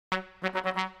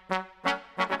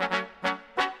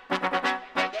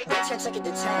Look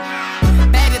at the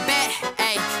chain. Baby bet,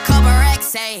 ayy, couple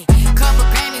racks, ayy, couple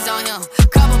Grammys on him,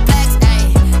 couple plaques,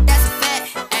 ayy, that's a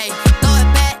fact, ayy, throw it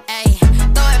back, ayy,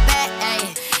 throw it back,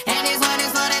 ayy, and this one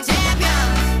is for the champion.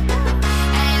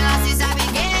 Ain't lost since I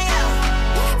began, yo.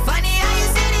 Funny how you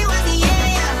said it was the year,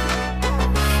 yo.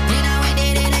 Then I went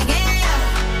did it again, yo.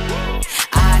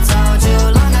 I told you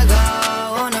long ago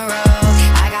on the road,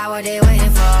 I got what they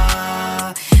waiting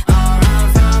for. Don't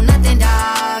run from nothing,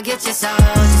 dog. Get your soul,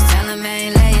 just tell them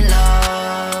ain't laying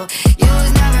low. You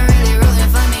was never really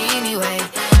rooting for me anyway.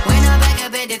 When I'm back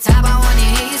up at the top, I wanna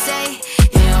hear you say,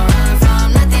 you don't run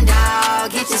from nothing,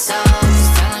 dog. Get your soul,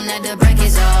 just tell them that the break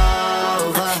is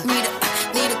over.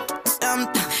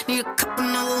 Need a couple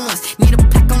number ones. Need a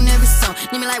pack on every song.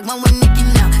 Need me like one with Nicky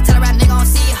now. Tell a rap nigga I don't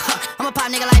see ya, huh. I'm a pop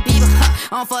nigga like Bieber, huh.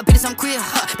 I don't fuck bitches, I'm queer,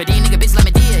 huh. But these nigga bitches let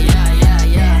me deal,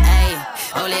 yeah, ayy.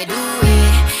 Oh, let do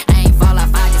it. I ain't fall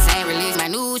off, I just ain't release my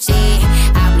new shit.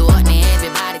 I blew up, now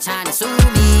everybody tryna sue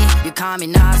me. You call me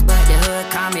Nas, but the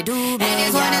hood call me Doobie. And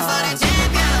this one is for the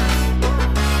champion.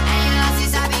 Ain't lost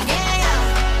since I began, yo.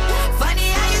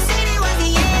 Funny how you said it was the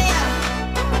year, yo.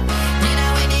 Then I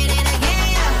went did it again,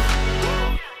 yo.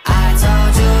 I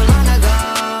told you long ago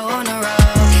on the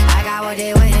road, I got what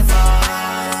they waiting for.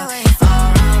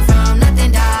 Don't run from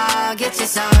nothing, dog. Get your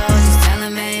soul, just tell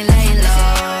them ain't laying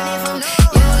low.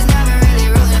 You was never really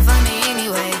rooting for me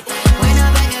anyway. When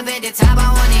I'm back up at the top, I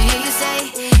wanna hear you say,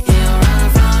 you don't run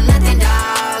from nothing,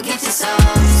 dog. Get your soul,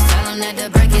 just tell them that the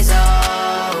break is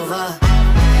over.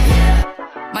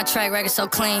 My track record so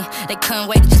clean, they couldn't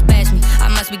wait to just bash me. I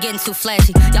must be getting too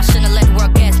flashy. Y'all shouldn't have let the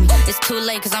world gas me. It's too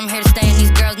late, cause I'm here to stay, and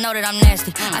these girls know that I'm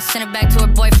nasty. I sent it back to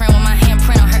her boyfriend with my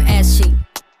handprint on her ass cheek.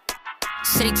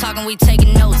 City talking, we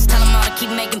taking notes. Tell him all to keep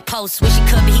making posts. Wish he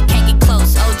could, but he can't get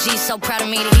close. OG so proud of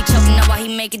me that he choking up while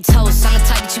he making toast. I'm the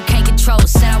type that you can't control.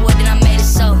 Said I would, then I made it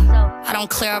so. I don't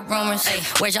clear up rumors.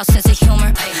 Where's y'all sense of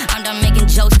humor? I'm done making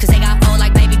jokes, cause they got old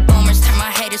like baby boomers. Turn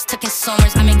my haters to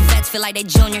consumers. I make vets feel like they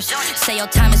juniors. Say your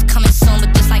time is coming soon,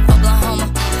 but just like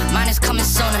Oklahoma, mine is coming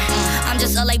sooner. I'm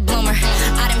just a late bloomer.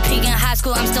 I didn't peak in high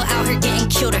school, I'm still out here getting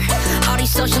cuter. All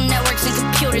these social networks and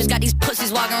computers got these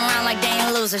pussies walking around like they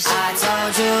ain't losers. I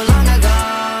told you long ago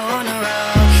on the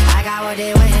road, I got what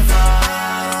they waiting for.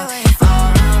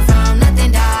 Don't run from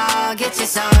nothing, dog. Get your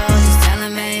soul, just tell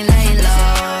them ain't laying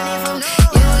low.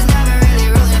 You was never really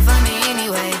rooting for me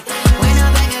anyway. When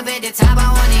I'm back up at the top, I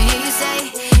wanna hear you say,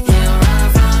 you don't run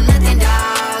from nothing,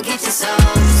 dog. Get your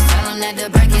soul, just tell them that the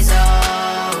break is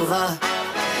over.